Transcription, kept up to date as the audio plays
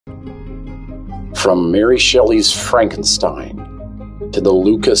From Mary Shelley's Frankenstein to the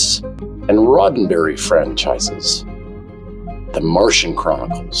Lucas and Roddenberry franchises, the Martian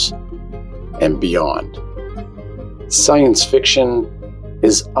Chronicles, and beyond. Science fiction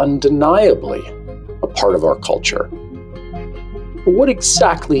is undeniably a part of our culture. But what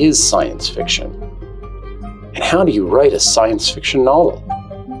exactly is science fiction? And how do you write a science fiction novel?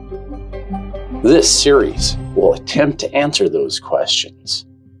 This series will attempt to answer those questions.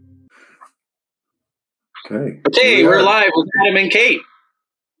 Okay, we're live with Adam and Kate.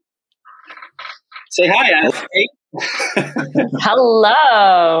 Say hi, Adam and Kate.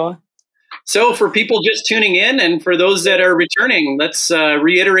 Hello. So for people just tuning in and for those that are returning, let's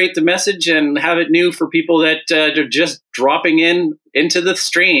reiterate the message and have it new for people that are just dropping into the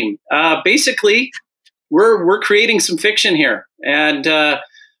stream. Basically, we're creating some fiction here. And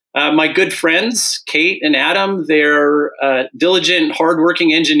my good friends, Kate and Adam, they're diligent,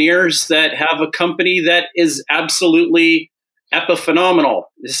 hardworking engineers that have a company that is absolutely epiphenomenal.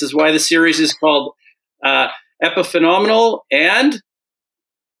 This is why the series is called Epiphenomenal and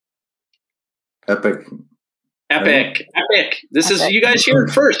Epic. Epic. This is, you guys hear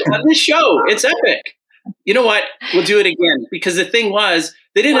it first on this show. It's epic. You know what? We'll do it again because the thing was,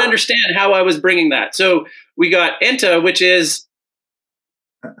 they didn't understand how I was bringing that. So we got ENTA, which is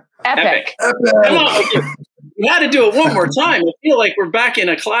Epic. Come on. We had to do it one more time. I feel like we're back in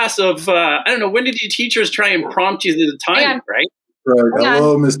a class of, I don't know, when did you teachers try and prompt you to the time, right? Right.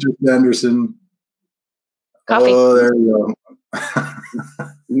 Hello, Mr. Anderson. Coffee. Oh, there you go.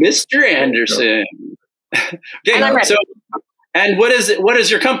 Mr. Anderson. Okay, so, and what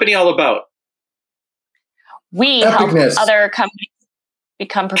is your company all about? We help Epic-ness. other companies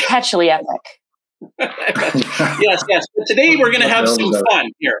become perpetually epic. Yes. But today we're going to have some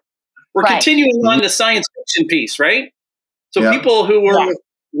fun here. We're continuing on the science fiction piece, right? So people who were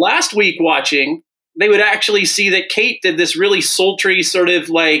last week watching, they would actually see that Kate did this really sultry sort of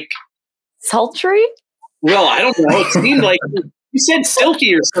like... Sultry? Well, I don't know. It seemed like you said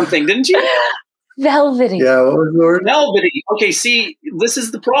silky or something, didn't you? Velvety. Yeah, what was the word? Velvety. Okay, see, this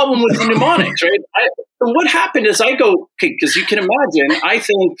is the problem with the mnemonics, right? What happened is I go, because you can imagine, I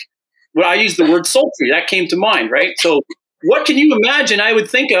think, well, I used the word sultry. That came to mind, right? So what can you imagine I would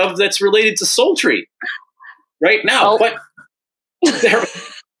think of that's related to sultry right now? But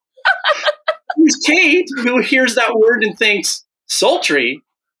there's Kate, who hears that word and thinks, sultry?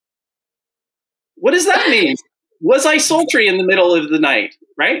 What does that mean? Was I sultry in the middle of the night?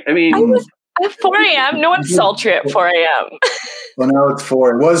 Right? I mean, I was at 4 a.m. No one's sultry at 4 a.m. Well, now it's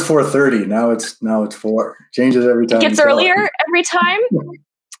 4. It was 4:30. Now it's 4. Changes every time. It gets earlier every time.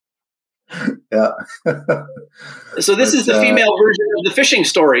 Yeah. So this is the female version of the fishing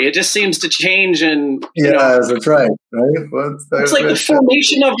story. It just seems to change, and you know, that's right. Right. It's like the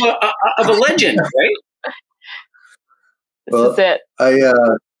formation of a legend, right? This is it.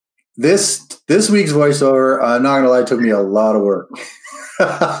 This week's voiceover, I'm not gonna lie, took me a lot of work.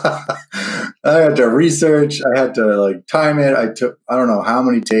 I had to research. I had to time it. I don't know how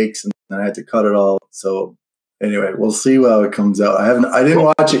many takes, and then I had to cut it all. So anyway, we'll see how it comes out. I didn't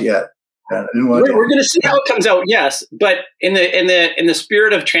watch it yet. We're going to see how it comes out, yes, but in the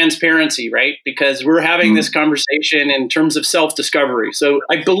spirit of transparency, right? Because we're having this conversation in terms of self-discovery. So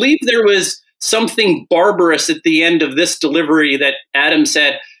I believe there was something barbarous at the end of this delivery that Adam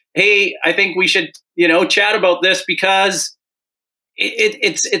said, "Hey, I think we should, chat about this because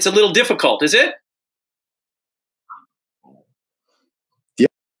it's a little difficult." Is it?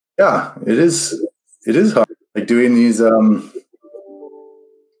 Yeah, it is. It is hard, like doing these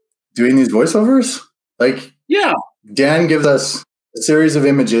voiceovers. Dan gives us a series of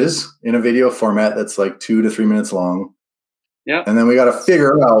images in a video format that's like 2 to 3 minutes long. Yeah. And then we got to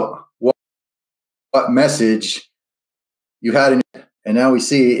figure out what message you had in it. And now we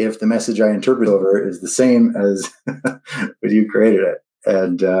see if the message I interpret over is the same as when you created it.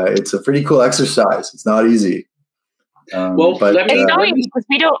 And it's a pretty cool exercise. It's not easy. It's not easy because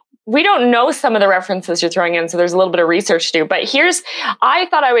we don't know some of the references you're throwing in, so there's a little bit of research to do. But I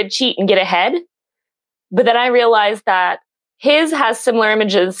thought I would cheat and get ahead, but then I realized that his has similar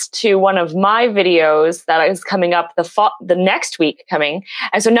images to one of my videos that is coming up the next week coming.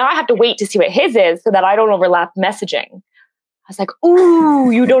 And so now I have to wait to see what his is so that I don't overlap messaging. I was like,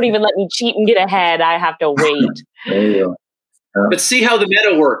 ooh, you don't even let me cheat and get ahead. I have to wait. There you go. But see how the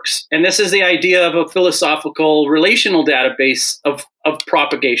meta works. And this is the idea of a philosophical relational database of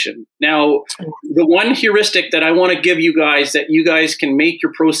propagation. Now, the one heuristic that I want to give you guys that you guys can make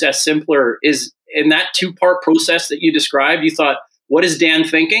your process simpler is in that 2-part process that you described. You thought, what is Dan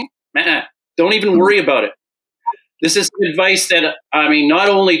thinking? Don't even worry about it. this is advice that, I mean, not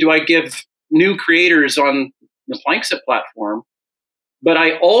only do I give new creators on the planksip platform, but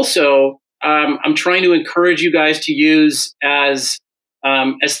I also, I'm trying to encourage you guys to use as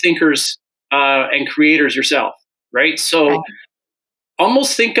thinkers and creators yourself, right? So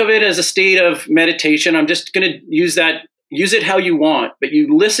almost think of it as a state of meditation. I'm just going to use it how you want, but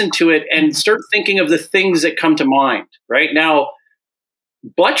you listen to it and start thinking of the things that come to mind, right? Now,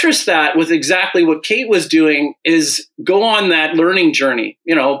 buttress that with exactly what Kate was doing is go on that learning journey,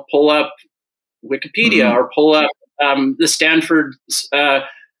 you know, pull up Wikipedia or pull up the Stanford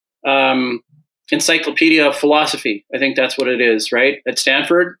Encyclopedia of Philosophy. I think that's what it is, right? At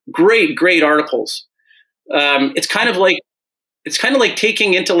Stanford. Great articles. It's kind of like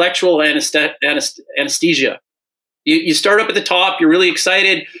taking intellectual anesthesia. You start up at the top, you're really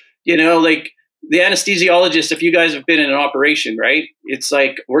excited, you know, like the anesthesiologist, if you guys have been in an operation, right? It's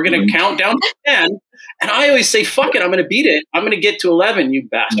like, we're going to count down to 10. And I always say, fuck it, I'm going to beat it. I'm going to get to 11, you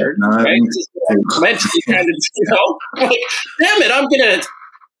bastard. Right? Mentally kind of, you know, like, damn it, I'm going to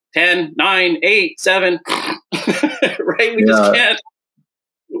 10, 9, 8, 7, right?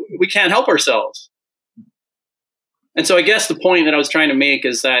 We can't help ourselves. And so I guess the point that I was trying to make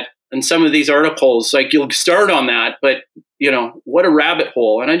is that in some of these articles, like, you'll start on that, but, you know, what a rabbit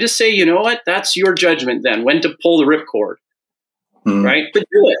hole. And I just say, you know what, that's your judgment then, when to pull the ripcord, right? But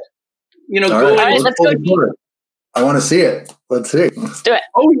do it. You know, all right, let's go. I want to see it. Let's see. Let's do it.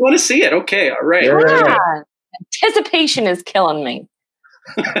 Oh, you want to see it? Okay, all right. Yeah. Anticipation is killing me.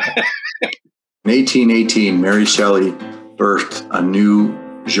 In 1818, Mary Shelley birthed a new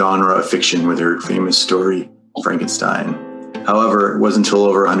genre of fiction with her famous story, Frankenstein. However, it wasn't until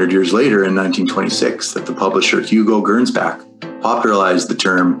over 100 years later, in 1926, that the publisher Hugo Gernsback popularized the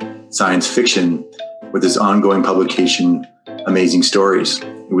term science fiction with his ongoing publication, Amazing Stories.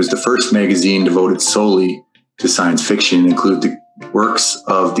 It was the first magazine devoted solely to science fiction, including the works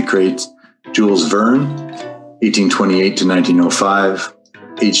of the great Jules Verne, 1828 to 1905,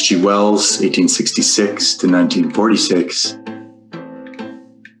 H.G. Wells, 1866 to 1946,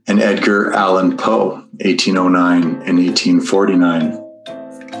 and Edgar Allan Poe, 1809 and 1849.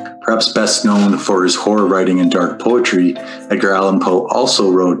 Perhaps best known for his horror writing and dark poetry, Edgar Allan Poe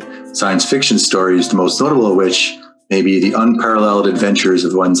also wrote science fiction stories, the most notable of which may be The Unparalleled Adventures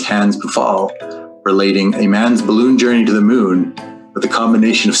of One's Hans Befall, relating a man's balloon journey to the moon with a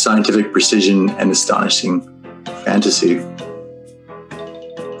combination of scientific precision and astonishing fantasy.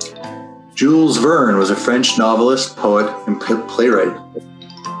 Jules Verne was a French novelist, poet, and playwright.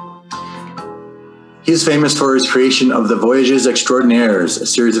 He is famous for his creation of the Voyages Extraordinaires, a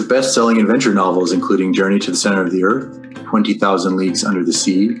series of best-selling adventure novels including Journey to the Center of the Earth, 20,000 Leagues Under the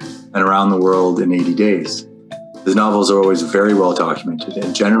Sea, and Around the World in 80 Days. His novels are always very well documented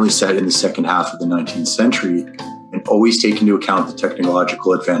and generally set in the second half of the 19th century and always take into account the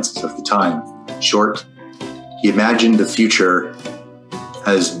technological advances of the time. In short, he imagined the future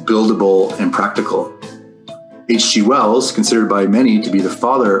as buildable and practical. H.G. Wells, considered by many to be the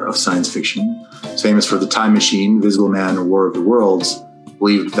father of science fiction, is famous for The Time Machine, Invisible Man, and War of the Worlds,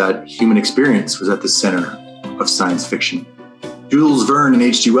 believed that human experience was at the center of science fiction. Jules Verne and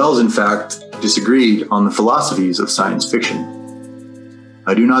H.G. Wells, in fact, disagreed on the philosophies of science fiction.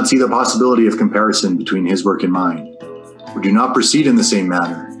 I do not see the possibility of comparison between his work and mine. We do not proceed in the same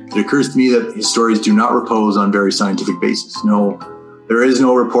manner. It occurs to me that his stories do not repose on very scientific basis. No, there is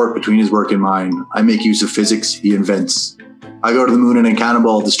no rapport between his work and mine. I make use of physics, he invents. I go to the moon in a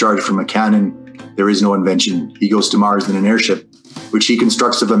cannonball discharged from a cannon. There is no invention. He goes to Mars in an airship, which he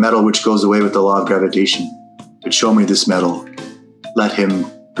constructs of a metal which goes away with the law of gravitation. But show me this metal. Let him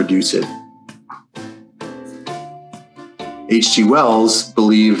produce it. H.G. Wells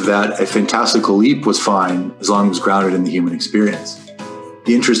believed that a fantastical leap was fine as long as it was grounded in the human experience.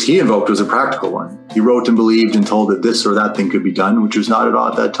 The interest he invoked was a practical one. He wrote and believed and told that this or that thing could be done, which was not at all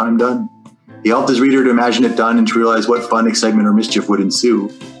at that time done. He helped his reader to imagine it done and to realize what fun, excitement, or mischief would ensue.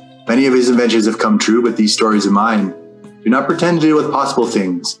 Many of his inventions have come true, but these stories of mine do not pretend to deal with possible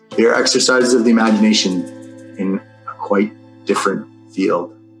things. They are exercises of the imagination in a quite different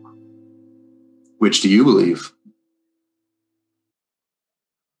field. Which do you believe?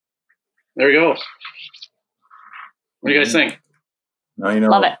 There you go. What do you guys think? Now you know.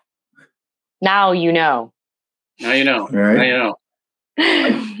 Love it. Now you know. Now you know. All right. Now you know.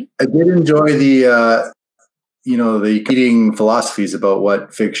 I did enjoy the competing philosophies about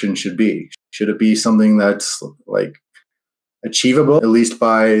what fiction should be. Should it be something that's like achievable, at least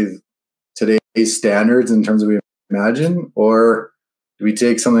by today's standards in terms of what we imagine? Or do we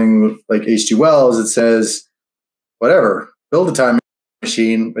take something like H.G. Wells that says, whatever, build a time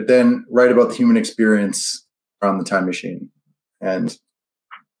machine, but then write about the human experience on the time machine. And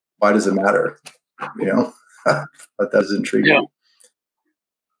why does it matter? But that's intriguing. Yeah.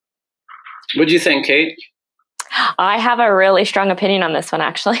 What do you think, Kate? I have a really strong opinion on this one,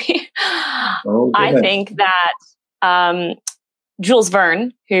 actually. I think that Jules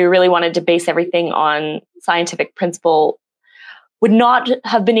Verne, who really wanted to base everything on scientific principle, would not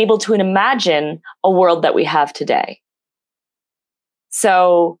have been able to imagine a world that we have today.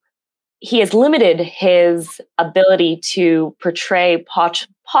 So he has limited his ability to portray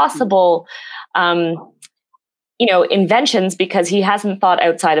possible inventions because he hasn't thought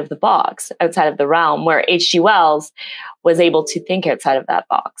outside of the box, outside of the realm, where H.G. Wells was able to think outside of that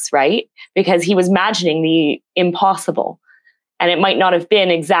box, right? Because he was imagining the impossible. And it might not have been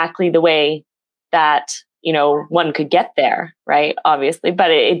exactly the way that, one could get there, right? Obviously.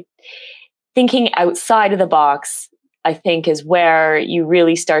 But thinking outside of the box, I think, is where you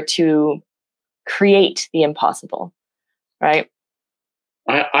really start to create the impossible, right?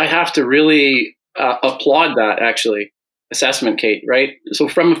 I have to really applaud that, actually, assessment, Kate, right? So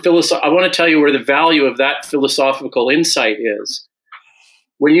from I want to tell you where the value of that philosophical insight is.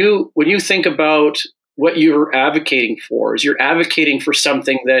 When you think about what you're advocating for, is you're advocating for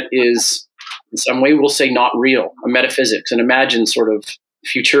something that is, in some way, we'll say not real, a metaphysics, an imagined sort of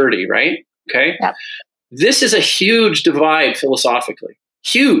futurity, right? Okay. Yep. This is a huge divide philosophically.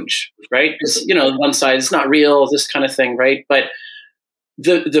 Huge, right? Because, one side is not real, this kind of thing, right? But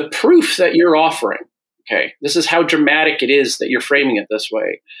the proof that you're offering, okay, this is how dramatic it is that you're framing it this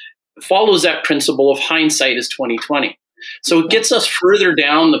way, follows that principle of hindsight is 20/20. So it gets us further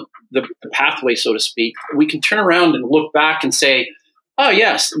down the pathway, so to speak. We can turn around and look back and say, oh,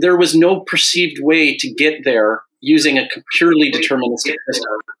 yes, there was no perceived way to get there using a purely deterministic system,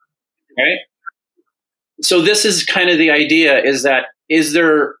 right? So this is kind of the idea, is that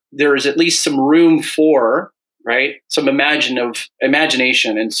there is at least some room for, right, some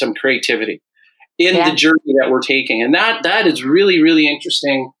imagination and some creativity in the journey that we're taking. And that is really, really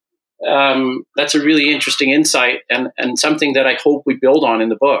interesting. That's a really interesting insight and something that I hope we build on in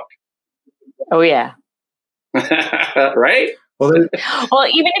the book. Oh, yeah. Right? Well,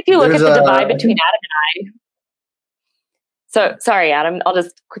 even if you look at the divide between Adam and I. So, sorry, Adam, I'll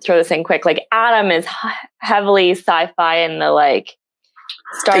just throw this in quick. Like, Adam is heavily sci-fi and the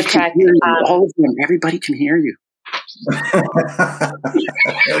Star Trek. All of them. Everybody can hear you.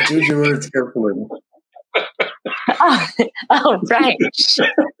 Choose your words carefully. Oh, right.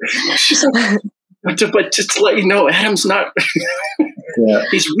 But just to let you know, Adam's not.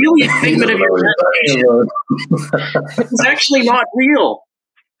 He's really a figment of your imagination. He's actually not real.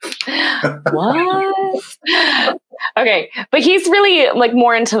 What? Okay, but he's really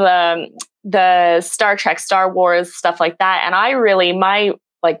more into the Star Trek, Star Wars stuff like that, and I really my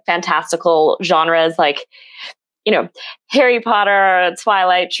fantastical genres Harry Potter,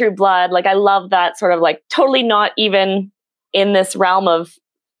 Twilight, True Blood. I love that sort of totally not even in this realm of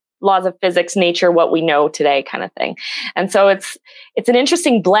laws of physics, nature, what we know today kind of thing. And so it's an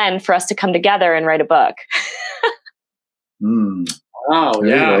interesting blend for us to come together and write a book. Wow.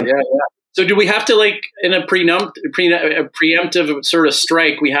 Yeah. So do we have to in a preemptive sort of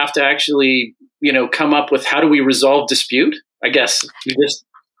strike, we have to actually, come up with how do we resolve dispute? I guess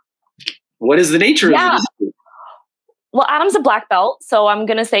what is the nature of the dispute? Well, Adam's a black belt, so I'm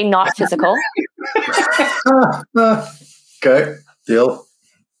going to say not physical. Okay, deal.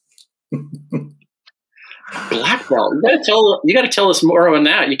 Black belt. You got to tell us more on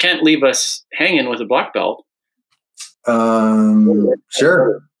that. You can't leave us hanging with a black belt.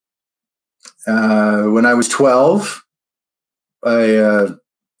 Sure. When I was 12, my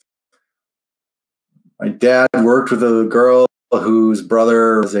dad worked with a girl whose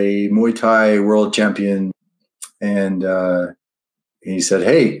brother was a Muay Thai world champion. And he said,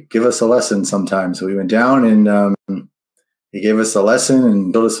 hey, give us a lesson sometime. So we went down and he gave us a lesson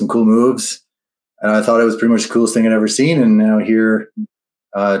and built us some cool moves. And I thought it was pretty much the coolest thing I'd ever seen. And now here,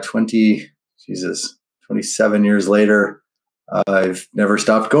 27 years later, I've never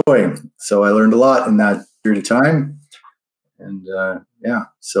stopped going. So I learned a lot in that period of time. And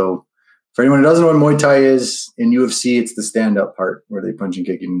so for anyone who doesn't know what Muay Thai is, in UFC, it's the stand-up part where they punch and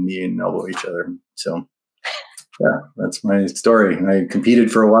kick and knee and elbow each other. So yeah, that's my story. I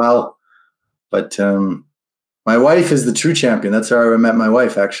competed for a while, but my wife is the true champion. That's how I met my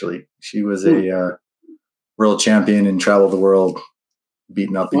wife, actually. She was a world champion and traveled the world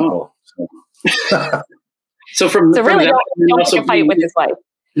beating up people. Wow. So really don't pick a fight with his wife.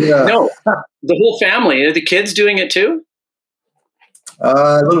 Yeah. No, the whole family. Are the kids doing it too?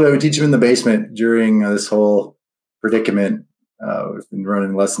 A little bit. We teach them in the basement during this whole predicament. We've been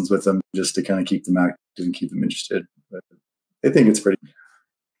running lessons with them just to kind of keep them active. didn't keep them interested. But they think it's pretty.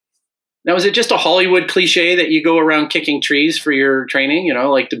 Now, is it just a Hollywood cliche that you go around kicking trees for your training, you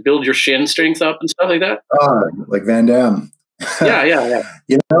know, like to build your shin strength up and stuff like that? Like Van Damme. Yeah.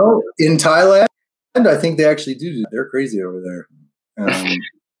 You know, in Thailand, I think they actually do. They're crazy over there.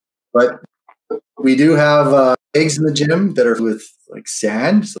 But we do have eggs in the gym that are with like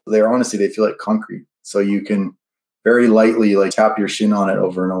sand. So they feel like concrete. So you can very lightly like tap your shin on it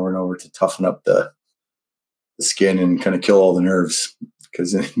over and over and over to toughen up the skin and kind of kill all the nerves.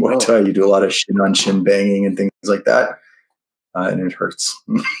 Because in Muay Thai, you do a lot of shin on shin banging and things like that. And it hurts.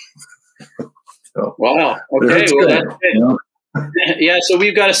 So, wow. Okay. Well, that's it. You know? Yeah. So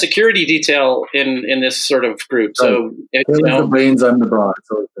we've got a security detail in this sort of group. So, you know, the brains, I'm the brawn.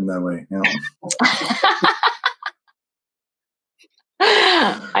 It's always been that way. You know?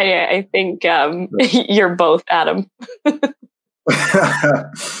 I think you're both, Adam.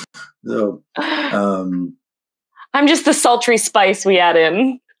 So, I'm just the sultry spice we add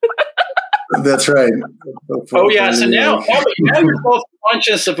in. That's right. Oh yeah. So now you're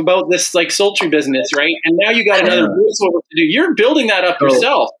self-conscious about this like sultry business, right? And now you got another voiceover to do. You're building that up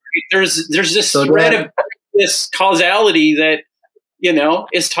yourself. Right? There's this thread of this causality that, you know,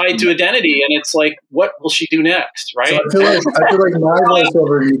 is tied to identity, and it's like, what will she do next, right? So I feel like my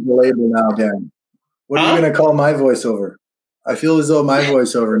voiceover needs a label now, Dan. What are you going to call my voiceover? I feel as though my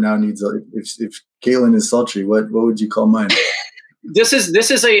voiceover now needs if Caitlin is sultry, what would you call mine? This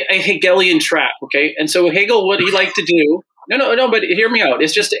is a Hegelian trap, okay? And so Hegel, what he liked to do, no, but hear me out.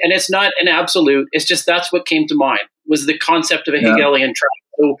 It's just, and it's not an absolute. It's just that's what came to mind was the concept of a Hegelian trap.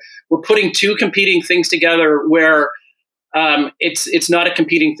 So we're putting two competing things together where it's not a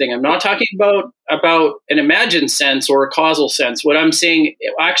competing thing. I'm not talking about an imagined sense or a causal sense. What I'm saying,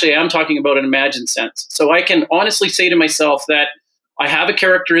 actually, I'm talking about an imagined sense. So I can honestly say to myself that I have a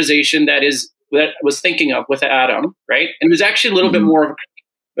characterization that I was thinking of with Adam, right? And it was actually a little bit more of a critique,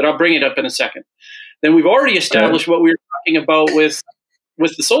 but I'll bring it up in a second. Then we've already established what we were talking about with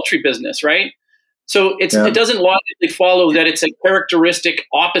the sultry business, right? So it doesn't logically follow that it's a characteristic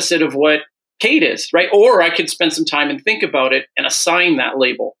opposite of what Kate is, right? Or I could spend some time and think about it and assign that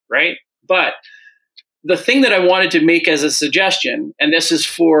label, right? But the thing that I wanted to make as a suggestion, and this is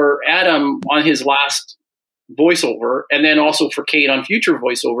for Adam on his last voiceover, and then also for Kate on future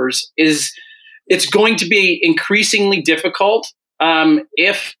voiceovers, is it's going to be increasingly difficult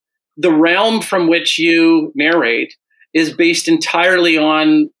if the realm from which you narrate is based entirely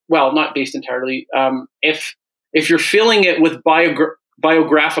on, well, not based entirely, if you're filling it with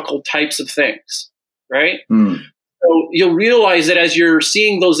biographical types of things, right? So you'll realize that as you're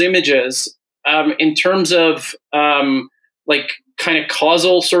seeing those images, in terms of like kind of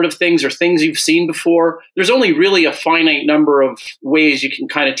causal sort of things or things you've seen before, there's only really a finite number of ways you can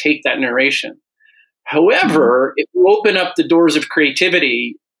kind of take that narration. However, if you open up the doors of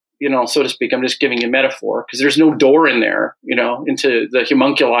creativity, you know, so to speak, I'm just giving you a metaphor because there's no door in there, you know, into the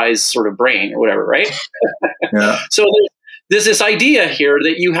homunculized sort of brain or whatever, right? So there's this idea here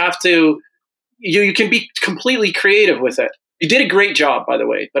that you have to, you can be completely creative with it. You did a great job, by the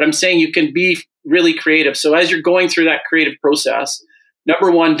way, but I'm saying you can be really creative. So as you're going through that creative process,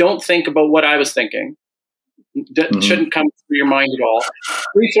 number one, don't think about what I was thinking. That shouldn't come through your mind at all.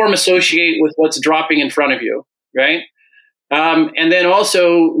 Freeform associate with what's dropping in front of you, right? And then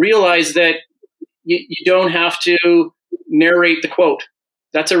also realize that you don't have to narrate the quote.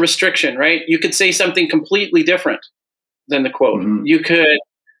 That's a restriction, right? You could say something completely different than the quote. You could,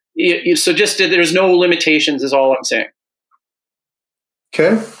 so just there's no limitations is all I'm saying.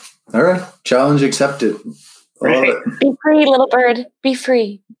 Okay. All right. Challenge accepted. Right. Be free, little bird. Be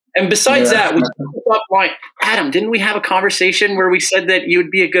free. And besides that, we offline. Adam, didn't we have a conversation where we said that you would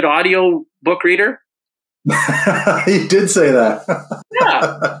be a good audio book reader? You did say that.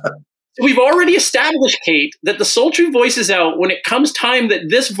 Yeah. So we've already established, Kate, that the sultry voice is out. When it comes time that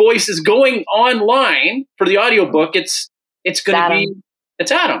this voice is going online for the audiobook, it's going to be,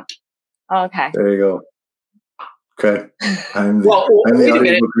 it's Adam. Okay. There you go. Okay. I'm wait a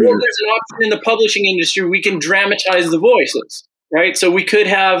minute. Well, there's an option in the publishing industry. We can dramatize the voices, right? So we could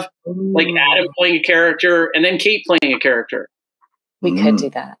have like Adam playing a character and then Kate playing a character. We could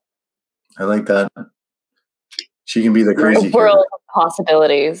do that. I like that. She can be the crazy world of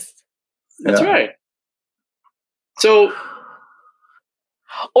possibilities. That's right. So,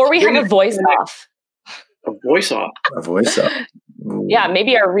 or we have a voice off. A voice off. A voice off. Ooh. Yeah,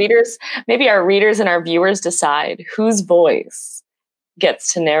 maybe our readers and our viewers decide whose voice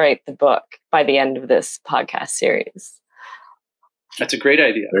gets to narrate the book by the end of this podcast series. That's a great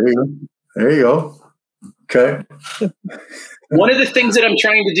idea. There you go. Okay. One of the things that I'm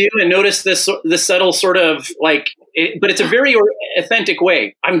trying to do, and notice this subtle sort of like, but it's a very authentic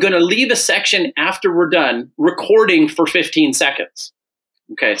way. I'm going to leave a section after we're done recording for 15 seconds.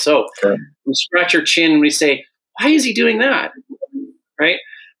 Okay, so we scratch our chin and we say, why is he doing that? Right?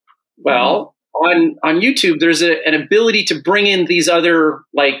 Well, on YouTube, there's an ability to bring in these other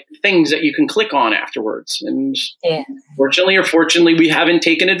like things that you can click on afterwards. And fortunately or fortunately, we haven't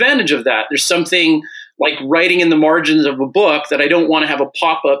taken advantage of that. There's something like writing in the margins of a book that I don't want to have a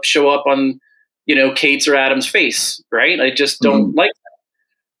pop-up show up on, you know, Kate's or Adam's face, right? I just don't like that.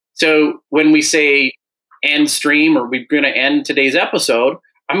 So when we say end stream, or we're going to end today's episode,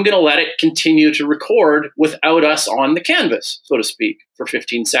 I'm going to let it continue to record without us on the canvas, so to speak, for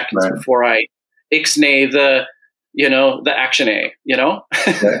 15 seconds before I ixnay the, you know, the action A, you know,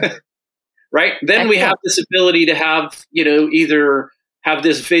 right? Then we have this ability to have, you know, either have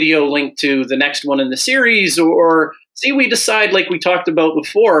this video linked to the next one in the series, or see, we decide, like we talked about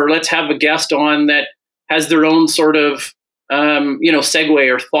before, let's have a guest on that has their own sort of, you know,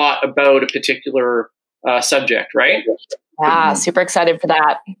 segue or thought about a particular subject, right? Yeah, super excited for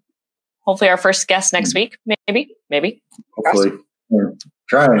that. Hopefully our first guest next week, maybe. Hopefully.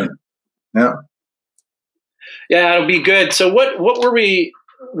 Trying. Yeah. Yeah, it'll be good. So what were we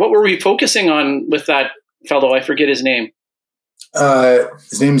focusing on with that fellow? I forget his name.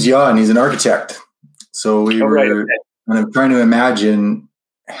 His name's Jan. He's an architect. So we were kind of trying to imagine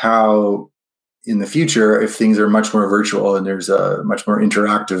how in the future, if things are much more virtual and there's a much more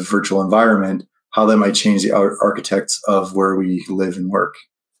interactive virtual environment, how that might change the architects of where we live and work.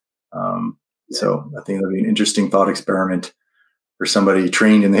 So I think that'll be an interesting thought experiment for somebody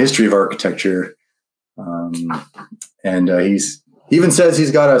trained in the history of architecture. And he even says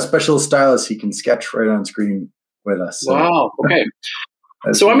he's got a special stylus he can sketch right on screen with us. So, wow. Okay.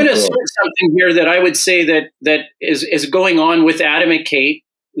 So I'm going to assert something here that I would say that is going on with Adam and Kate,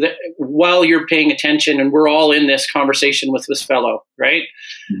 that while you're paying attention, and we're all in this conversation with this fellow, right?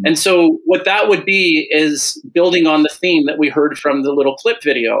 And so what that would be is building on the theme that we heard from the little clip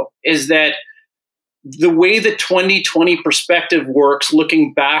video, is that the way the 2020 perspective works,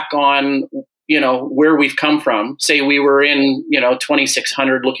 looking back on, you know, where we've come from, say we were in, you know,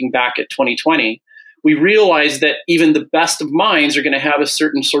 2600 looking back at 2020, we realize that even the best of minds are going to have a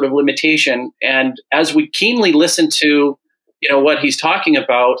certain sort of limitation. And as we keenly listen to, you know, what he's talking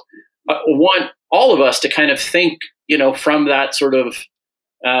about, I want all of us to kind of think, you know, from that sort of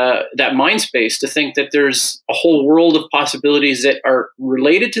that mind space, to think that there's a whole world of possibilities that are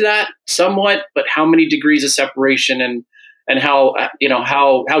related to that somewhat, but how many degrees of separation and how, you know,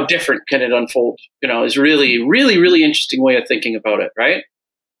 how different can it unfold, you know, is really, really, really interesting way of thinking about it. Right.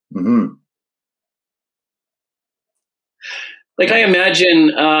 Like I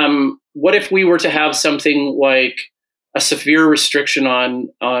imagine, what if we were to have something like a severe restriction on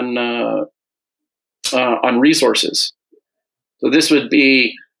resources? So this would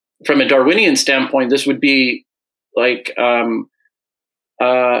be, from a Darwinian standpoint, this would be like a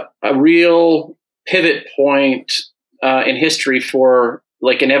real pivot point in history for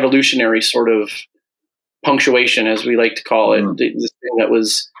like an evolutionary sort of punctuation, as we like to call it. This thing that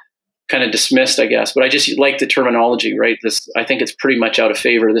was kind of dismissed, I guess, but I just like the terminology, right? I think it's pretty much out of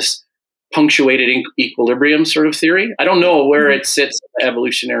favor, this punctuated equilibrium sort of theory. I don't know where it sits in the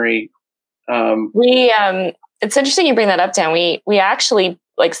evolutionary. It's interesting you bring that up, Dan. We actually,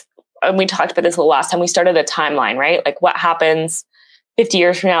 like, and we talked about this the last time, we started a timeline, right? Like what happens 50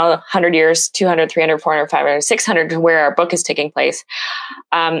 years from now, 100 years, 200, 300, 400, 500, 600, to where our book is taking place.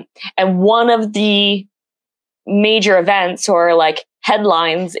 And one of the major events or like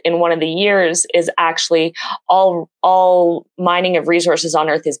headlines in one of the years is actually all mining of resources on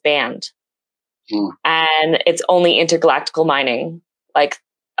Earth is banned. And it's only intergalactical mining, like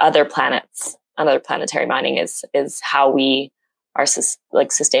other planets. Other planetary mining is how we are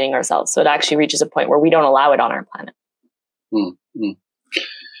sustaining ourselves. So it actually reaches a point where we don't allow it on our planet. You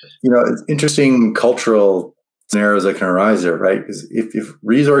know, it's interesting cultural scenarios that can arise there, right? Because if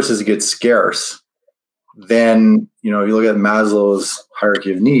resources get scarce, then, you know, you look at Maslow's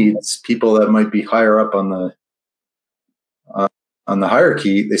hierarchy of needs, people that might be higher up on the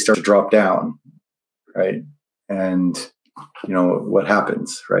hierarchy, they start to drop down, right? And you know, what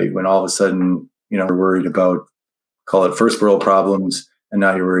happens, right? When all of a sudden, you know, we're worried about, call it first world problems, and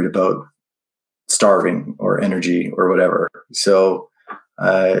now you're worried about starving or energy or whatever. So,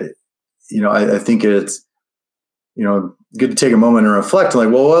 you know, I think it's, you know, good to take a moment and reflect,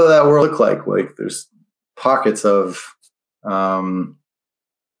 like, well, what does that world look like? Like there's pockets of, you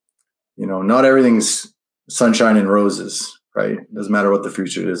know, not everything's sunshine and roses, right? It doesn't matter what the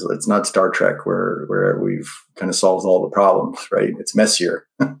future is. It's not Star Trek where we've kind of solved all the problems, right? It's messier,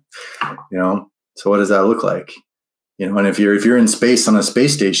 So what does that look like? And if you're in space on a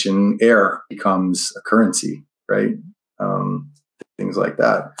space station, air becomes a currency, right? Things like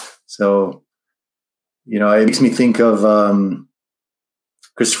that. So, it makes me think of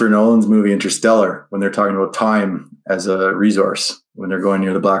Christopher Nolan's movie Interstellar, when they're talking about time as a resource, when they're going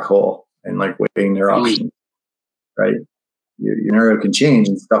near the black hole and like weighing their options, right? Your narrative can change,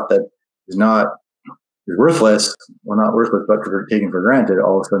 and stuff that is worthless, well, not worthless, but taken for granted,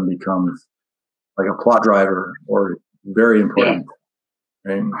 all of a sudden becomes like a plot driver or very important,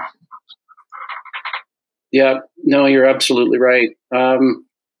 right? Yeah, no, you're absolutely right. I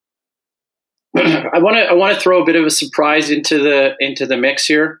want to throw a bit of a surprise into the mix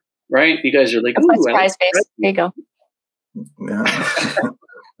here, right? You guys are like, ooh, surprise face. There you go. Yeah, I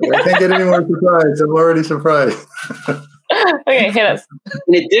can't get any more surprised. I'm already surprised. Okay, hit us.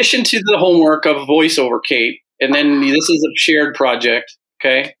 In addition to the homework of voiceover, Kate, and then this is a shared project.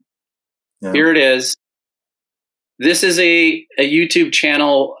 Okay, Here it is. This is a YouTube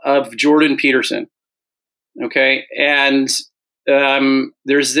channel of Jordan Peterson. Okay, and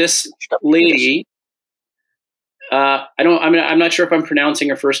there's this lady. I'm not sure if I'm pronouncing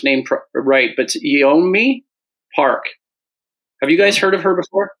her first name right, but Yeonmi Park. Have you guys heard of her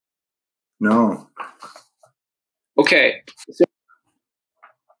before? No. Okay. So,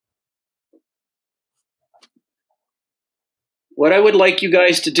 what I would like you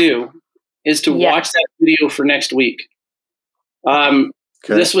guys to do is to watch that video for next week.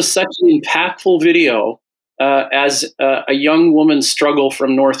 This was such an impactful video as a young woman's struggle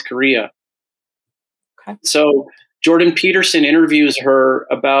from North Korea. Okay. So Jordan Peterson interviews her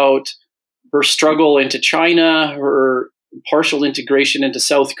about her struggle into China, her partial integration into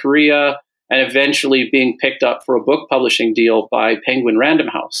South Korea, and eventually being picked up for a book publishing deal by Penguin Random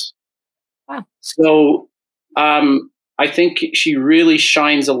House. Wow. So I think she really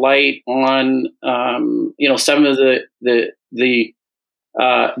shines a light on some of the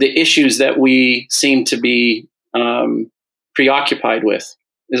issues that we seem to be preoccupied with,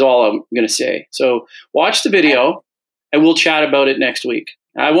 is all I'm going to say. So watch the video and we'll chat about it next week.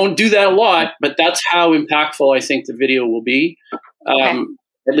 I won't do that a lot, but that's how impactful I think the video will be. At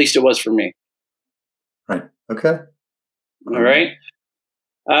least it was for me. Right. Okay. All right.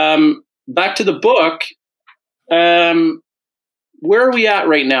 Back to the book. Where are we at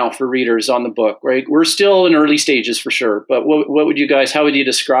right now for readers on the book, right? We're still in early stages for sure, but how would you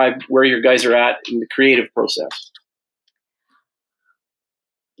describe where your guys are at in the creative process?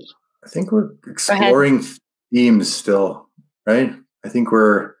 I think we're exploring themes still, right? I think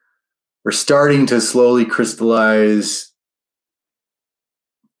we're starting to slowly crystallize,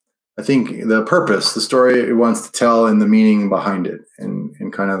 I think, the purpose, the story it wants to tell, and the meaning behind it,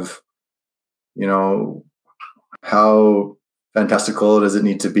 and kind of, how fantastical does it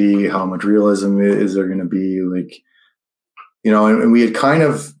need to be? How much realism is there going to be? Like, and we had kind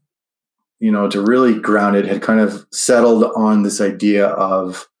of, to really ground it, had kind of settled on this idea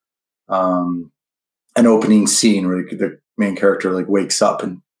of an opening scene where the main character like wakes up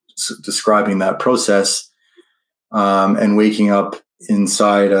and describing that process, and waking up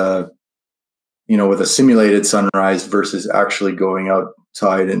inside with a simulated sunrise versus actually going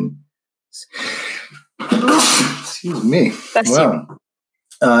outside and excuse me. Wow.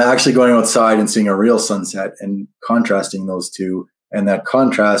 Actually going outside and seeing a real sunset and contrasting those two, and that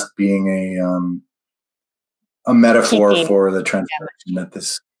contrast being a metaphor for the transformation that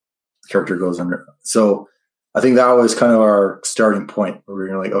this character goes under. So I think that was kind of our starting point, where we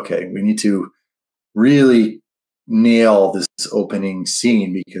were like, okay, we need to really nail this opening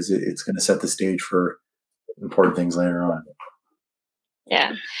scene because it's going to set the stage for important things later on.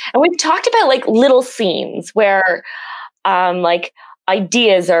 Yeah. And we've talked about like little scenes where like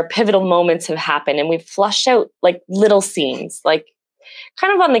ideas or pivotal moments have happened, and we've flushed out like little scenes, like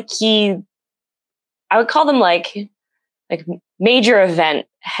kind of on the key, I would call them like major event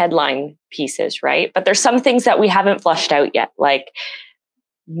headline pieces, right? But there's some things that we haven't flushed out yet. Like,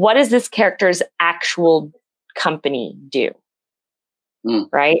 what does this character's actual company do?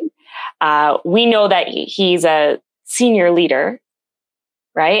 Right? We know that he's a senior leader,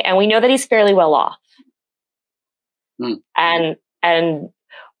 right? And we know that he's fairly well off.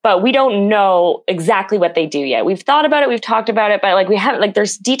 But we don't know exactly what they do yet. We've thought about it, we've talked about it, but like we haven't, like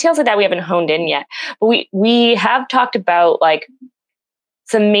there's details like that we haven't honed in yet. But we have talked about like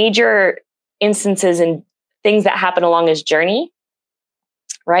some major instances and things that happen along his journey,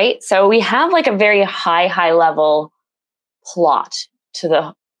 right? So we have like a very high level plot to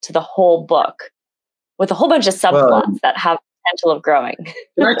the whole book, with a whole bunch of subplots that have potential of growing.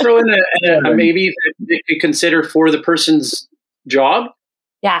 Can I throw in a maybe that you could consider for the person's job?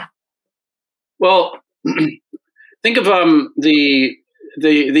 Yeah. Well, think of the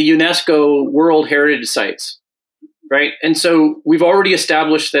UNESCO World Heritage Sites, right? And so we've already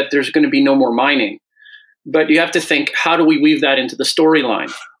established that there's going to be no more mining, but you have to think, how do we weave that into the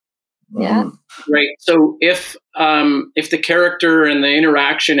storyline? Yeah. Right. So if the character and the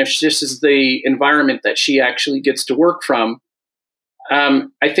interaction, if this is the environment that she actually gets to work from, I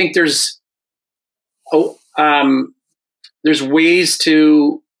think there's ways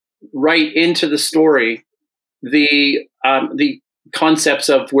to write into the story the concepts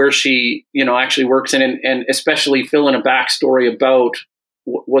of where she actually works in, and especially fill in a backstory about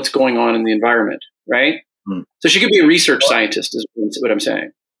what's going on in the environment. Right. So she could be a research scientist, is what I'm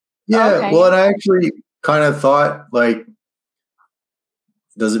saying. Yeah, okay. Well, and I actually kind of thought, like,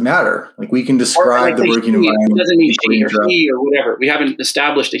 does it matter? Like, we can describe the working environment. It doesn't mean she or he or whatever. We haven't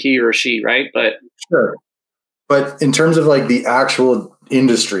established a he or a she, right? But sure. But in terms of like the actual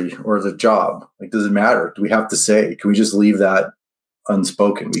industry or the job, like, does it matter? Do we have to say? Can we just leave that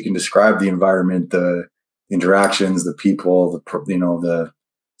unspoken? We can describe the environment, the interactions, the people, the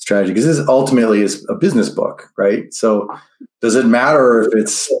strategy, because this ultimately is a business book, right? So does it matter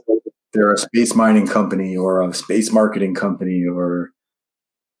if they're a space mining company or a space marketing company or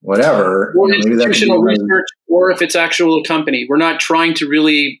whatever? Or institutional research, or if it's actual a company. We're not trying to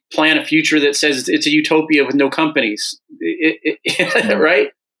really plan a future that says it's a utopia with no companies, right?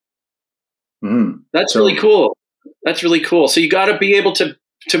 Mm-hmm. That's really cool. That's really cool. So you got to be able to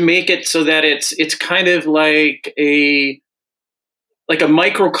make it so that it's kind of like a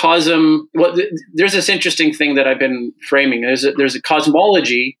microcosm. Well, there's this interesting thing that I've been framing. There's a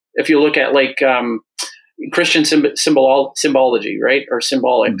cosmology. If you look at like Christian symbology, right, or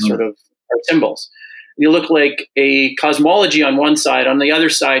symbolic sort of or symbols, you look like a cosmology on one side. On the other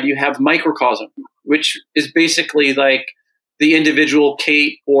side, you have microcosm, which is basically like the individual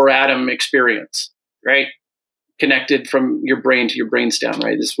Kate or Adam experience, right? Connected from your brain to your brainstem,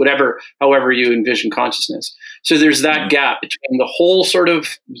 right? This however you envision consciousness. So there's that gap between the whole sort of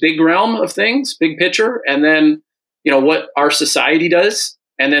big realm of things, big picture, and then what our society does,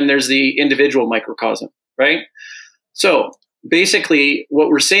 and then there's the individual microcosm, right? So basically, what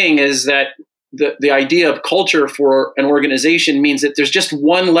we're saying is that the idea of culture for an organization means that there's just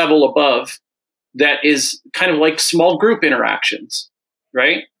one level above that is kind of like small group interactions,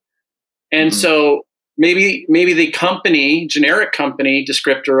 right? And so maybe the company, generic company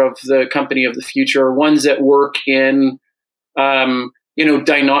descriptor of the company of the future are ones that work in, dynamic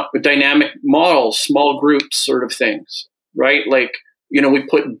models, small groups sort of things, right? Like, we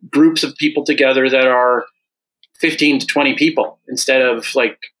put groups of people together that are 15 to 20 people instead of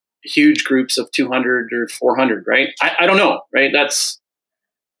like huge groups of 200 or 400, right? I don't know, right? That's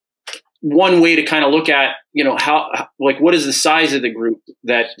one way to kind of look at, how, like, what is the size of the group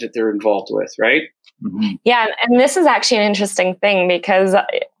that they're involved with, right? Mm-hmm. Yeah. And this is actually an interesting thing because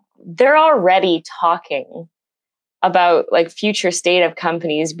they're already talking about like future state of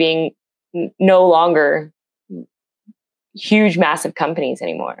companies being no longer huge, massive companies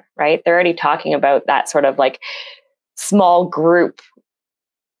anymore, right? They're already talking about that sort of like small group,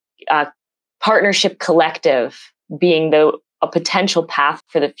 partnership collective being a potential path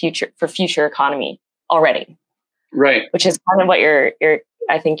for the future economy already. Right. Which is kind of what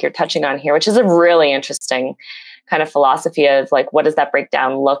I think you're touching on here, which is a really interesting kind of philosophy of like, what does that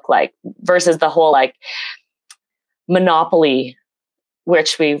breakdown look like versus the whole like monopoly,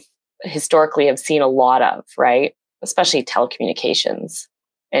 which we've historically have seen a lot of, right? Especially telecommunications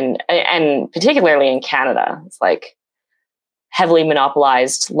and particularly in Canada. It's like heavily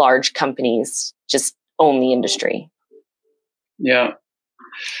monopolized, large companies just own the industry. Yeah.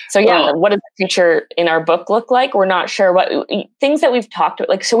 So what does the future in our book look like? We're not sure what things that we've talked about.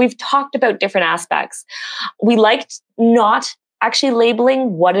 Like, so we've talked about different aspects. We liked not actually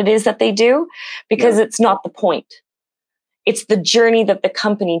labeling what it is that they do because it's not the point. It's the journey that the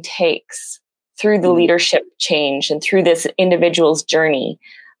company takes through the leadership change and through this individual's journey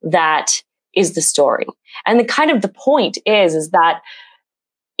that is the story. And the point is that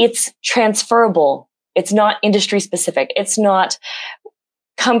it's transferable. It's not industry specific. It's not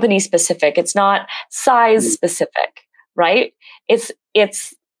company specific. It's not size specific, right?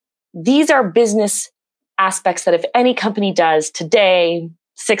 These are business aspects that if any company does today,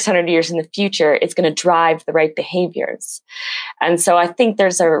 600 years in the future, it's going to drive the right behaviors. And so I think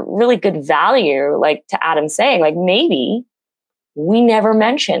there's a really good value, like to Adam saying, like maybe we never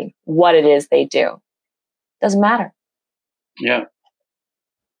mention what it is they do. Doesn't matter. Yeah.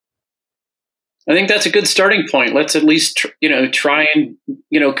 I think that's a good starting point. Let's at least, try and,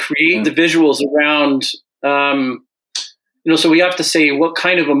 create the visuals around, so we have to say what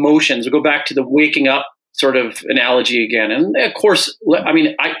kind of emotions. We'll go back to the waking up sort of analogy again. And of course, I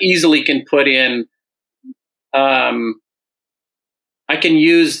mean, I easily can put in, I can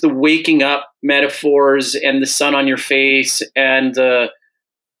use the waking up metaphors and the sun on your face and the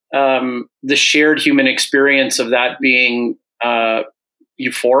shared human experience of that being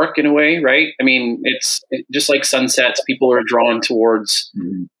euphoric in a way, right? I mean, it's just like sunsets, people are drawn towards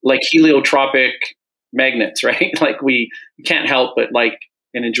like heliotropic magnets, right? Like we can't help but like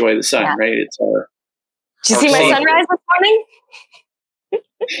and enjoy the sun, right? It's our. Did you see my sunrise this morning?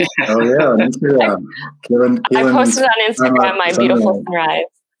 Oh yeah, on Instagram. I posted on Instagram my beautiful sunrise.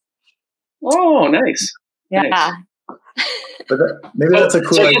 Oh, nice. Yeah. Nice. But maybe that's a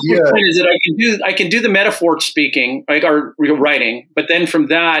cool idea. The point is that I can do the metaphor speaking, like our writing, but then from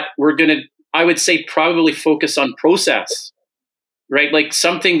that I would say probably focus on process, right? Like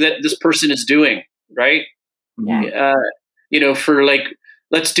something that this person is doing, right? Yeah. For like,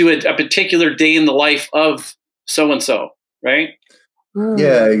 let's do a particular day in the life of so and so, right?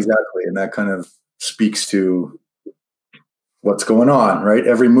 Yeah, exactly. And that kind of speaks to what's going on, right?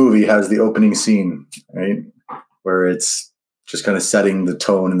 Every movie has the opening scene, right? Where it's just kind of setting the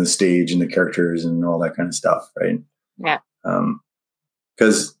tone and the stage and the characters and all that kind of stuff, right? Yeah.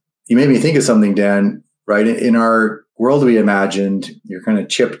 Because you made me think of something, Dan, right? In our world we imagined, you're kind of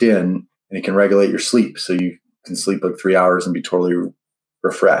chipped in and it can regulate your sleep. So you can sleep like 3 hours and be totally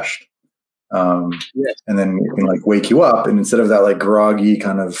refreshed. And then it can like wake you up, and instead of that like groggy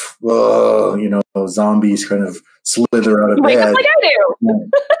kind of zombies kind of slither out of bed. Wake up like I do.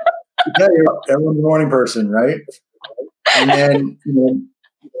 Yeah, everyone's a morning person, right? And then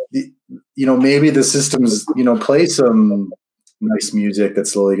maybe the systems play some nice music that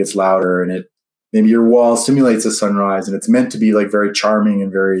slowly gets louder, and maybe your wall simulates a sunrise, and it's meant to be like very charming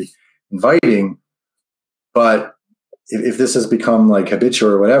and very inviting, but if this has become like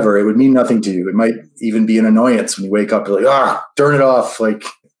habitual or whatever, it would mean nothing to you. It might even be an annoyance when you wake up. You're like, turn it off. Like,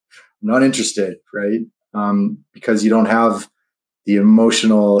 I'm not interested, right? Because you don't have the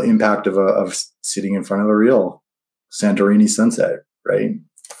emotional impact of sitting in front of a real Santorini sunset, right?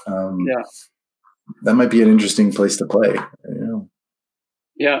 That might be an interesting place to play.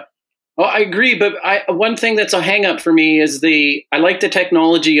 Yeah. Well, I agree, but one thing that's a hang up for me is I like the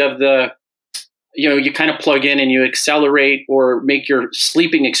technology of the. You kind of plug in and you accelerate or make your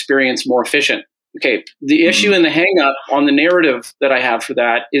sleeping experience more efficient. Okay. The issue and the hang up on the narrative that I have for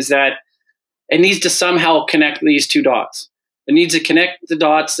that is that it needs to somehow connect these two dots. It needs to connect the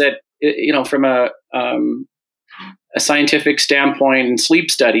dots that, from a scientific standpoint in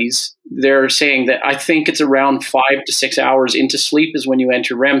sleep studies, they're saying that I think it's around 5 to 6 hours into sleep is when you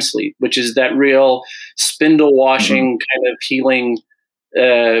enter REM sleep, which is that real spindle washing kind of healing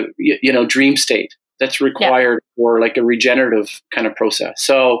dream state that's required for like a regenerative kind of process.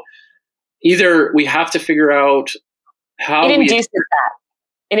 So either we have to figure out how it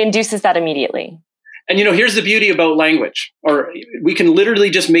induces that immediately. And here's the beauty about language, or we can literally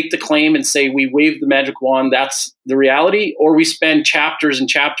just make the claim and say we wave the magic wand, that's the reality, or we spend chapters and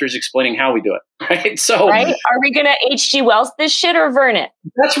chapters explaining how we do it. Right? So are we gonna H.G. Wells this shit or Verne it?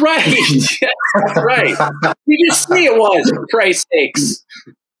 That's right. That's right. You just see it was, for Christ's sakes.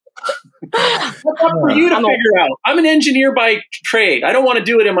 That's up for you to figure out. I'm an engineer by trade. I don't want to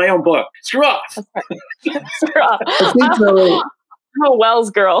do it in my own book. Screw off. Screw off. I'm a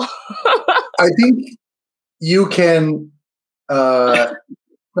Wells girl. I think you can, not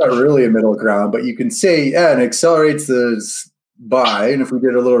really a middle ground, but you can say, and it accelerates by, and if we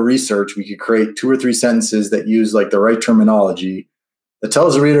did a little research, we could create 2 or 3 sentences that use like the right terminology that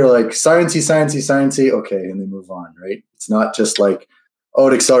tells the reader like sciencey, okay, and they move on, right? It's not just like,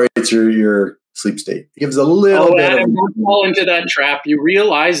 it accelerates your sleep state. It gives a little bit of... Don't fall into that trap. You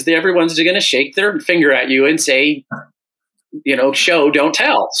realize that everyone's going to shake their finger at you and say... show, don't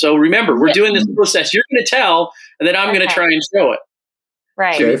tell. So remember, we're doing this process. You're going to tell, and then I'm going to try and show it.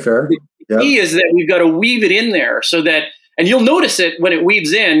 Right. Okay, fair. The key is that we've got to weave it in there so that, and you'll notice it when it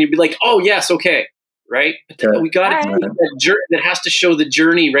weaves in, you'll be like, oh, yes, okay. Right. Okay. We got to that has to show the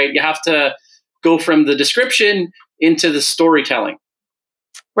journey, right? You have to go from the description into the storytelling.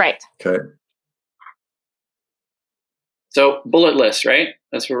 Right. Okay. So bullet list, right?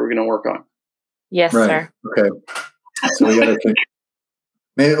 That's what we're going to work on. Yes, sir. Okay. So we got to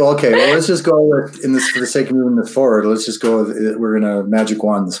maybe okay. Well, let's just go with for the sake of moving this forward. Let's just go with it. We're gonna magic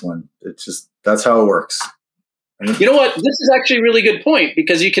wand this one. It's just that's how it works. Right? You know what? This is actually a really good point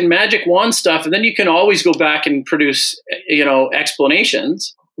because you can magic wand stuff, and then you can always go back and produce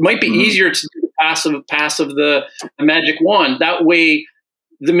explanations. It might be easier to do the pass of the magic wand. That way,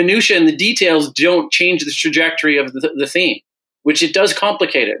 the minutia and the details don't change the trajectory of the theme, which it does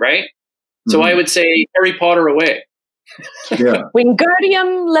complicate it, right? Mm-hmm. So I would say Harry Potter away. Yeah.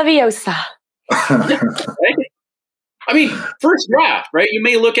 Wingardium Leviosa. Right? I mean, first draft, right? You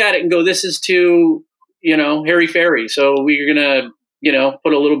may look at it and go, this is too, hairy fairy. So we're going to,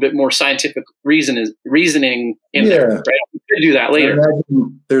 put a little bit more scientific reasoning in there, right? We could do that later.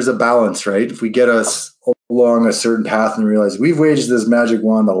 There's a balance, right? If we get us along a certain path and realize we've waged this magic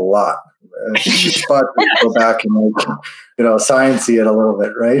wand a lot, spot to go back and sciencey it a little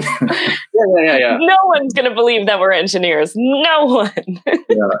bit, right? Yeah. No one's going to believe that we're engineers. No one.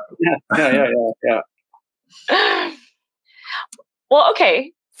 Yeah. Well,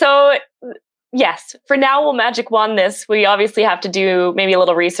 okay. So, yes, for now, we'll magic wand this. We obviously have to do maybe a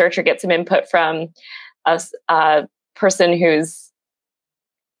little research or get some input from a person who's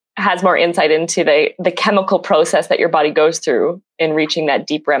has more insight into the chemical process that your body goes through in reaching that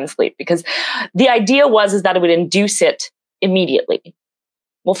deep REM sleep. Because the idea is that it would induce it immediately.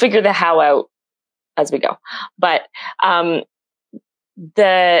 We'll figure the how out as we go. But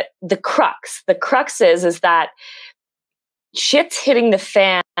the crux is that shit's hitting the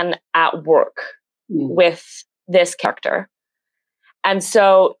fan at work with this character. And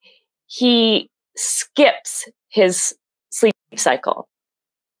so he skips his sleep cycle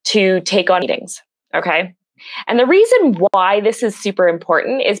to take on meetings. Okay. And the reason why this is super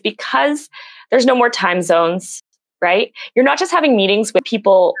important is because there's no more time zones, right? You're not just having meetings with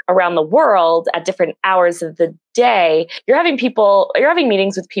people around the world at different hours of the day. You're having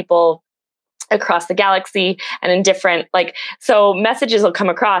meetings with people across the galaxy and in different, so messages will come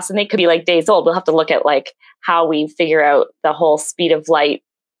across and they could be days old. We'll have to look at how we figure out the whole speed of light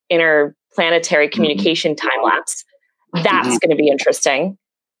interplanetary communication time lapse. That's going to be interesting.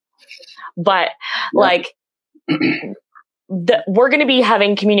 But we're going to be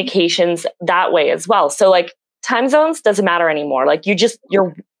having communications that way as well. So time zones doesn't matter anymore.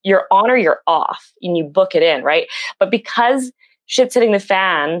 You're on or you're off and you book it in, right? But because shit's hitting the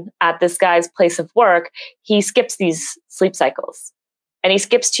fan at this guy's place of work, he skips these sleep cycles and he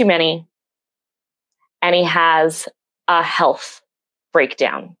skips too many and he has a health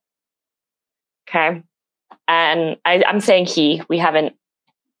breakdown. Okay. And I'm saying we haven't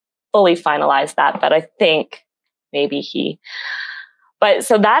fully finalized that, but I think maybe but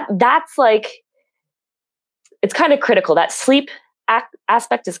so that's it's kind of critical. That sleep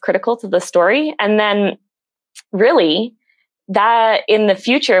aspect is critical to the story. And then really that in the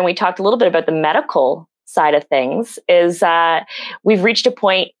future, and we talked a little bit about the medical side of things, is we've reached a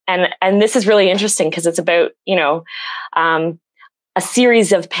point, and this is really interesting because it's about, a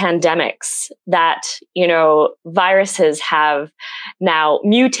series of pandemics that, viruses have now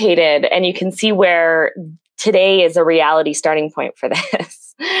mutated, and you can see where today is a reality starting point for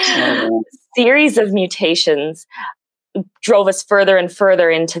this. Series of mutations drove us further and further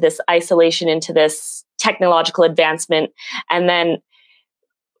into this isolation, into this technological advancement, and then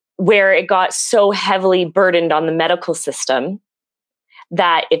where it got so heavily burdened on the medical system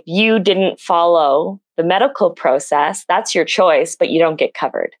that if you didn't follow the medical process, that's your choice, but you don't get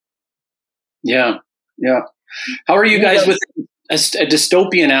covered. Yeah. How are you guys with a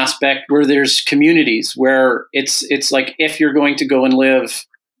dystopian aspect where there's communities where it's like if you're going to go and live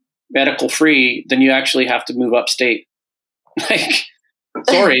medical free, then you actually have to move upstate?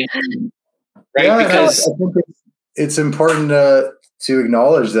 Sorry. Right? Yeah, because I think it's important to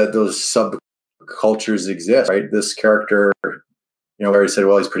acknowledge that those subcultures exist, right? This character, where he said,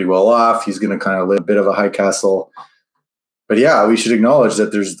 well, he's pretty well off. He's going to kind of live a bit of a high castle. But yeah, we should acknowledge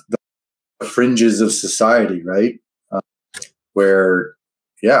that there's the fringes of society, right? Where,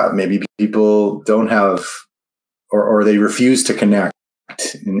 maybe people don't have, or they refuse to connect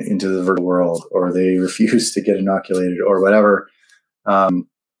into the virtual world, or they refuse to get inoculated or whatever. And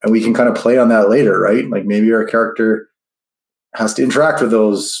we can kind of play on that later, right? Maybe our character has to interact with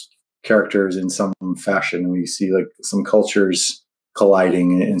those characters in some fashion. And we see some cultures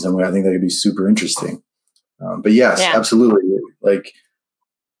colliding in some way. I think that could be super interesting. But yes, absolutely.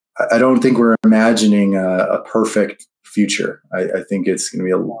 I don't think we're imagining a perfect future. I think it's going to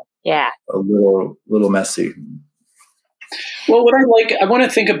be a little messy. Well, I want to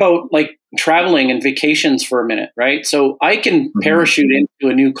think about traveling and vacations for a minute, right? So I can parachute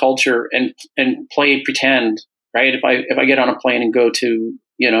into a new culture and play pretend, right? If I get on a plane and go to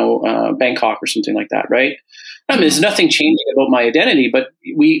Bangkok or something like that, right? There's nothing changing about my identity, but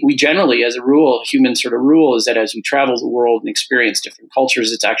we generally, as a rule, human sort of rule is that as we travel the world and experience different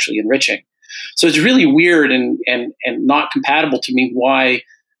cultures, it's actually enriching. So it's really weird and not compatible to me why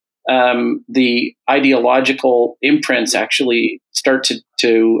the ideological imprints actually start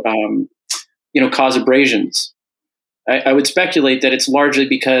to cause abrasions. I would speculate that it's largely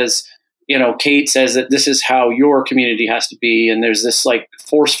because, Kate says that this is how your community has to be, and there's this like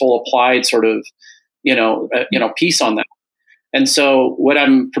forceful applied sort of, piece on that. And so what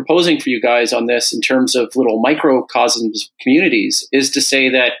I'm proposing for you guys on this in terms of little microcosms communities is to say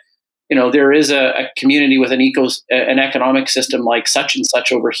that, there is a community with an economic system like such and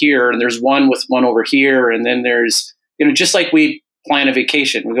such over here, and there's one with one over here, and then there's, just like we plan a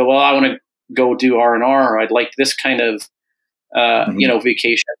vacation. We go, well, I want to go do R&R. I'd like this kind of,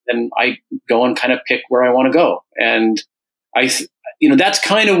 vacation. And I go and kind of pick where I want to go. And that's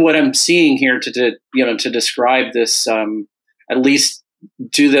kind of what I'm seeing here to describe this, at least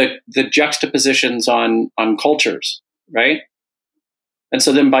to the juxtapositions on cultures, right? And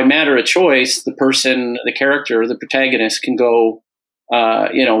so then by matter of choice, the person, the character, the protagonist can go,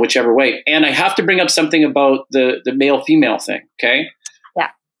 whichever way. And I have to bring up something about the male-female thing, okay? Yeah.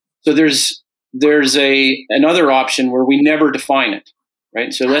 So there's another option where we never define it,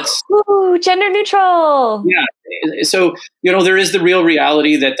 right? So let's... Ooh, gender neutral! Yeah. So, there is the real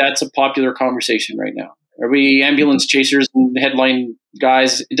reality that's a popular conversation right now. Are we ambulance chasers and headline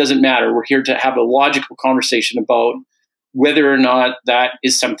guys? It doesn't matter. We're here to have a logical conversation about whether or not that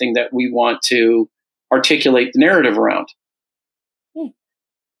is something that we want to articulate the narrative around.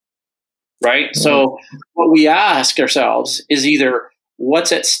 Right? So what we ask ourselves is either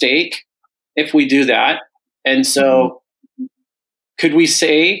what's at stake if we do that? And so could we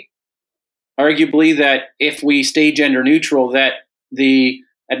say, arguably, that if we stay gender neutral, that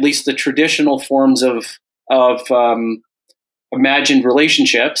at least the traditional forms of imagined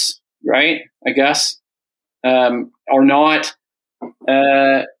relationships, right, I guess, are not,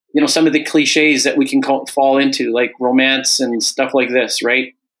 some of the cliches that we can fall into, like romance and stuff like this,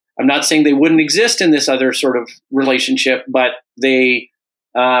 right? I'm not saying they wouldn't exist in this other sort of relationship, but they,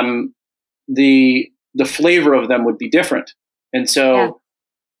 the flavor of them would be different. And so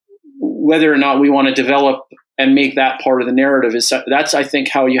whether or not we want to develop and make that part of the narrative that's, I think,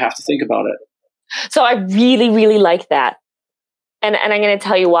 how you have to think about it. So I really, really like that. And I'm going to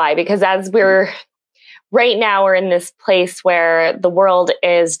tell you why, because right now we're in this place where the world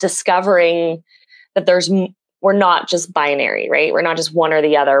is discovering that we're not just binary, right? We're not just one or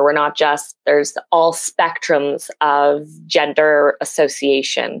the other. There's all spectrums of gender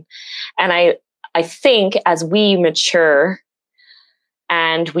association. And I think as we mature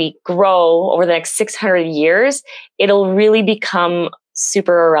and we grow over the next 600 years, it'll really become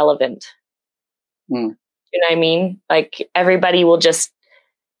super irrelevant. You know what I mean? Like everybody will just,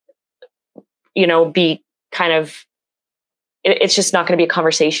 be kind of, it's just not going to be a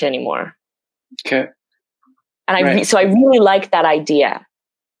conversation anymore. Okay. And so I really like that idea.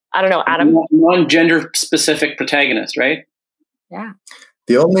 I don't know, Adam. Non-gender specific protagonist, right? Yeah.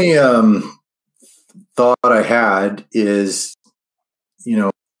 The only thought I had is,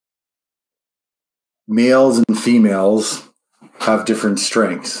 males and females have different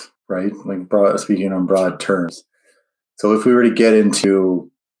strengths, right? Like speaking on broad terms. So if we were to get into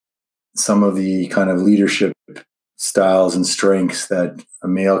some of the kind of leadership styles and strengths that a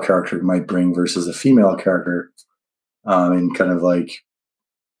male character might bring versus a female character, and kind of like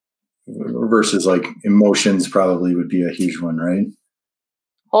versus like emotions probably would be a huge one, right?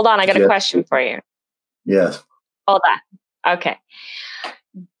 Hold on, I got a question for you. Yes. Hold on. Okay.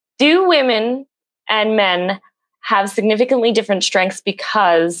 Do women and men have significantly different strengths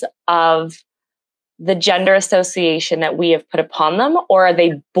because of the gender association that we have put upon them, or are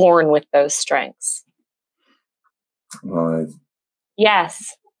they born with those strengths?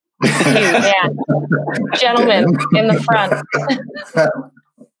 Yes. Yeah. Gentlemen in the front.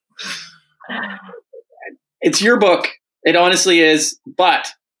 It's your book. It honestly is.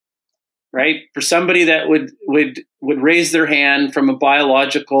 But, right, for somebody that would raise their hand from a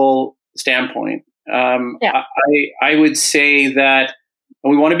biological standpoint, I would say that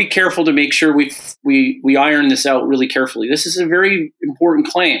we want to be careful to make sure we iron this out really carefully. This is a very important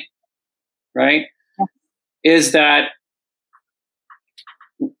claim, right? Is that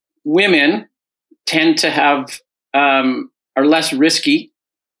women tend to have are less risky,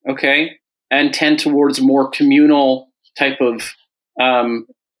 okay, and tend towards more communal type of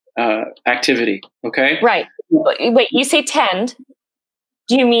activity, okay? Right. Wait, you say tend.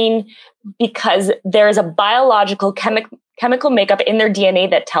 Do you mean because there's a biological chemical makeup in their DNA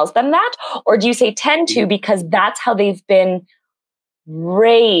that tells them that? Or do you say tend to because that's how they've been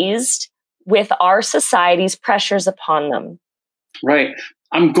raised with our society's pressures upon them? Right.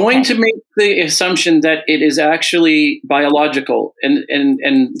 I'm going to make the assumption that it is actually biological, and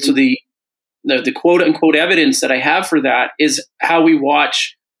so the quote unquote evidence that I have for that is how we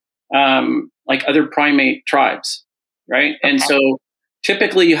watch like other primate tribes, right? Okay. And so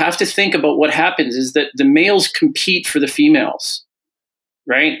typically you have to think about what happens is that the males compete for the females,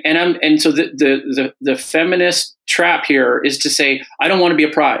 right? And so the feminist trap here is to say, I don't want to be a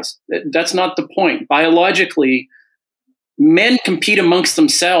prize. That's not the point. Biologically, men compete amongst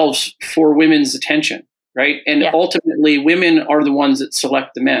themselves for women's attention, right? And ultimately, women are the ones that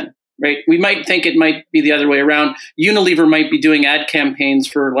select the men, right? We might think it might be the other way around. Unilever might be doing ad campaigns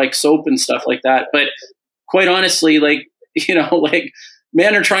for like soap and stuff like that. But quite honestly, like, you know, like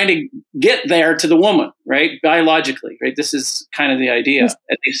men are trying to get there to the woman, right? Biologically, right? This is kind of the idea.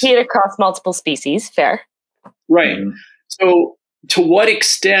 At least. See it across multiple species, fair. Right. Mm-hmm. So to what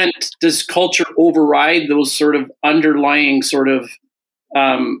extent does culture override those sort of underlying sort of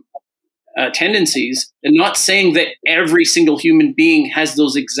tendencies? And not saying that every single human being has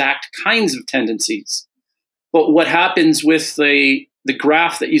those exact kinds of tendencies, but what happens with the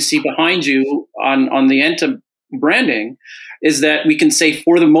graph that you see behind you on the ENTA branding is that we can say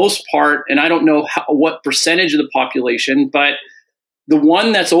for the most part, and I don't know what percentage of the population, but the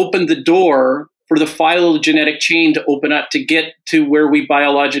one that's opened the door for the phylogenetic chain to open up to get to where we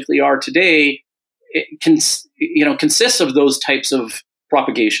biologically are today, it consists of those types of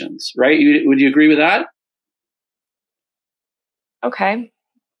propagations, right? Would you agree with that? Okay.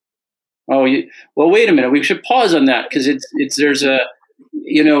 Oh, well, wait a minute. We should pause on that because there's a,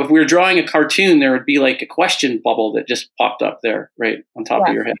 you know, if we were drawing a cartoon, there would be like a question bubble that just popped up there, right on top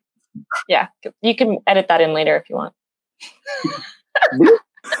of your head. Yeah, you can edit that in later if you want.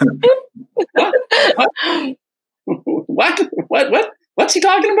 What's he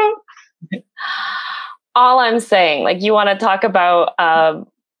talking about? All I'm saying, like, you want to talk about,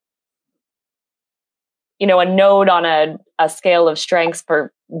 you know, a node on a scale of strengths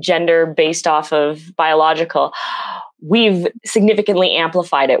per gender based off of biological. We've significantly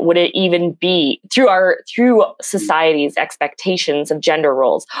amplified it. Would it even be through society's expectations of gender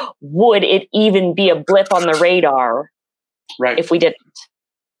roles? Would it even be a blip on the radar, right, if we didn't?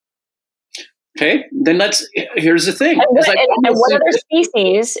 Okay, then here's the thing. And what other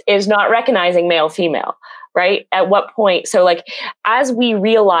species is not recognizing male, female, right? At what point? So like, as we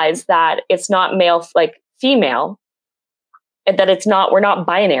realize that it's not male, like female, that we're not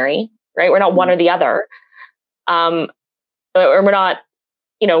binary, right? We're not one or the other. Or we're not,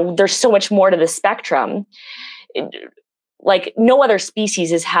 you know, there's so much more to the spectrum. Like no other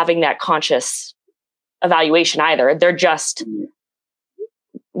species is having that conscious evaluation either. They're just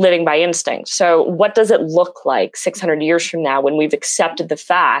living by instinct. So what does it look like 600 years from now when we've accepted the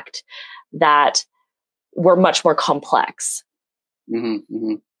fact that we're much more complex? Mm-hmm,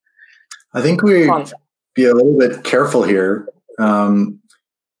 mm-hmm. I think we be a little bit careful here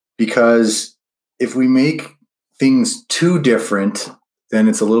because if we make things too different, then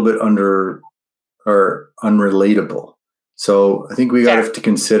it's a little bit unrelatable. So I think we got to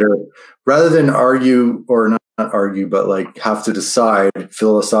consider, rather than argue or not argue, but like have to decide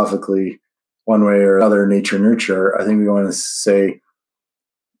philosophically one way or another, nature, nurture. I think we want to say,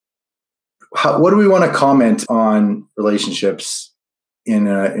 what do we want to comment on relationships in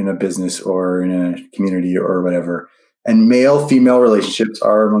a business or in a community or whatever? And male-female relationships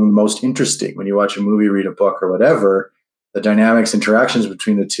are among the most interesting. When you watch a movie, read a book, or whatever, the dynamics, interactions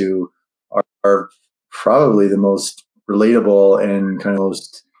between the two are probably the most relatable and kind of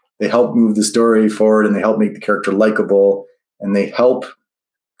most. They help move the story forward, and they help make the character likable, and they help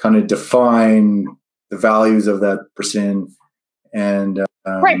kind of define the values of that person. And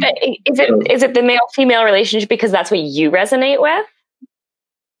right, but is it the male-female relationship because that's what you resonate with?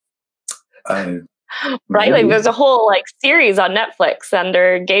 Right, like there's a whole like series on Netflix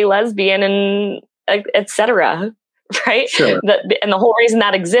under gay, lesbian, and etc. Right, sure. And the whole reason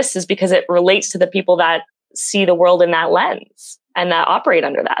that exists is because it relates to the people that see the world in that lens and that operate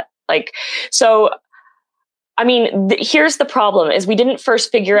under that. Like, so, I mean, here's the problem: is we didn't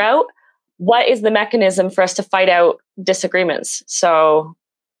first figure out what is the mechanism for us to fight out disagreements. So,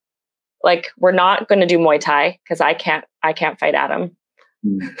 like, we're not going to do Muay Thai because I can't fight Adam.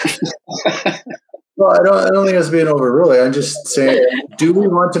 Well, I don't think that's being overruling. I'm just saying, do we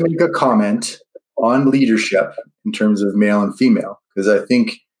want to make a comment on leadership in terms of male and female? Because I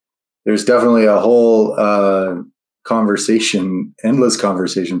think there's definitely a whole endless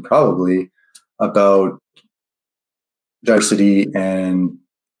conversation probably about diversity and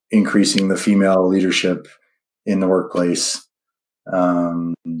increasing the female leadership in the workplace,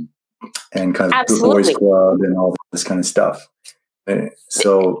 and kind of the boys club and all this kind of stuff.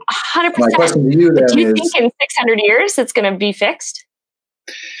 So 100%. my question to you then do you is, think in 600 years it's going to be fixed?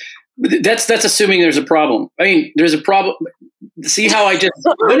 That's assuming there's a problem. I mean, there's a problem. See how I just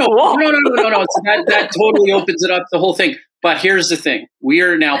no. So that totally opens it up, the whole thing. But here's the thing: we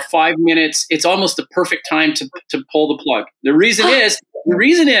are now 5 minutes. It's almost the perfect time to pull the plug. The reason is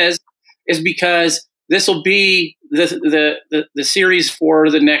because this will be the series for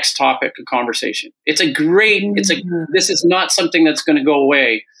the next topic of conversation. This is not something that's going to go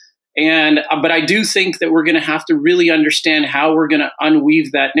away. But I do think that we're going to have to really understand how we're going to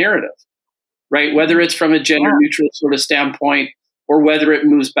unweave that narrative, right? Whether it's from a gender neutral sort of standpoint, or whether it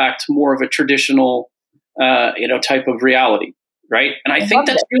moves back to more of a traditional, type of reality, right? And I think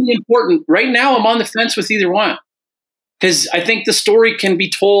that's really important. Right now, I'm on the fence with either one, because I think the story can be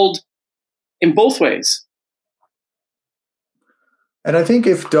told in both ways. And I think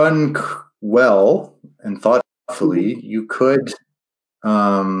if done well and thoughtfully, you could.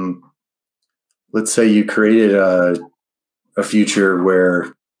 Let's say you created a future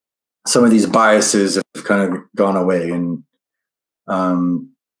where some of these biases have kind of gone away, and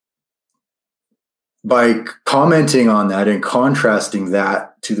by commenting on that and contrasting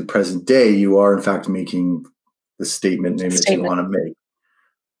that to the present day, you are in fact making the statement that you want to make,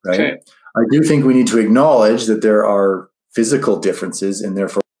 right? Okay. I do think we need to acknowledge that there are physical differences, and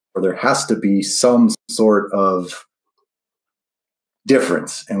therefore there has to be some sort of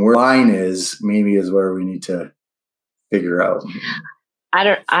difference, and where the line is where we need to figure out. I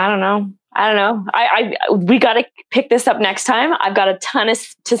don't know. We got to pick this up next time. I've got a ton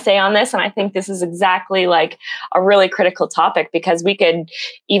to say on this, and I think this is exactly like a really critical topic, because we could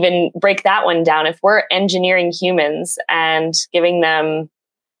even break that one down. If we're engineering humans and giving them,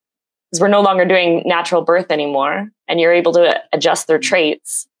 because we're no longer doing natural birth anymore, and you're able to adjust their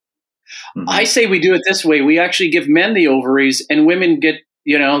traits. I say we do it this way. We actually give men the ovaries, and women get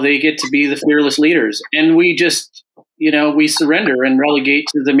to be the fearless leaders. And we just, we surrender and relegate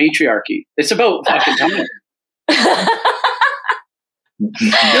to the matriarchy. It's about fucking time. This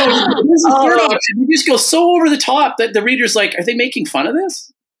is third option. You just go so over the top that the reader's like, are they making fun of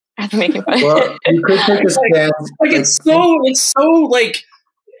this? Are they making fun? Well, you could take a stance.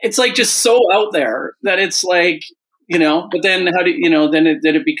 It's like just so out there that it's like, but then how do then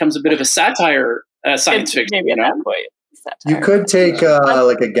it becomes a bit of a satire, science fiction. Maybe at that point, you could take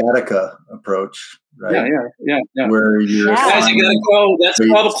like a Gattaca approach, right? Yeah. Where you're guys, you gotta go. That's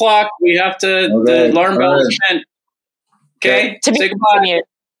 12 o'clock. We have to. The alarm bell is sent. Okay. Say goodbye.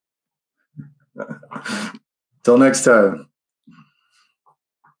 Till next time.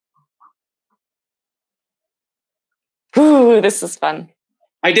 Ooh, this is fun.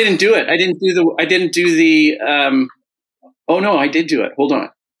 I didn't do it. I didn't do the. Oh no, I did do it. Hold on.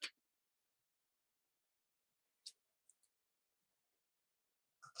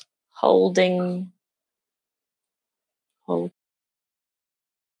 Holding. Hold.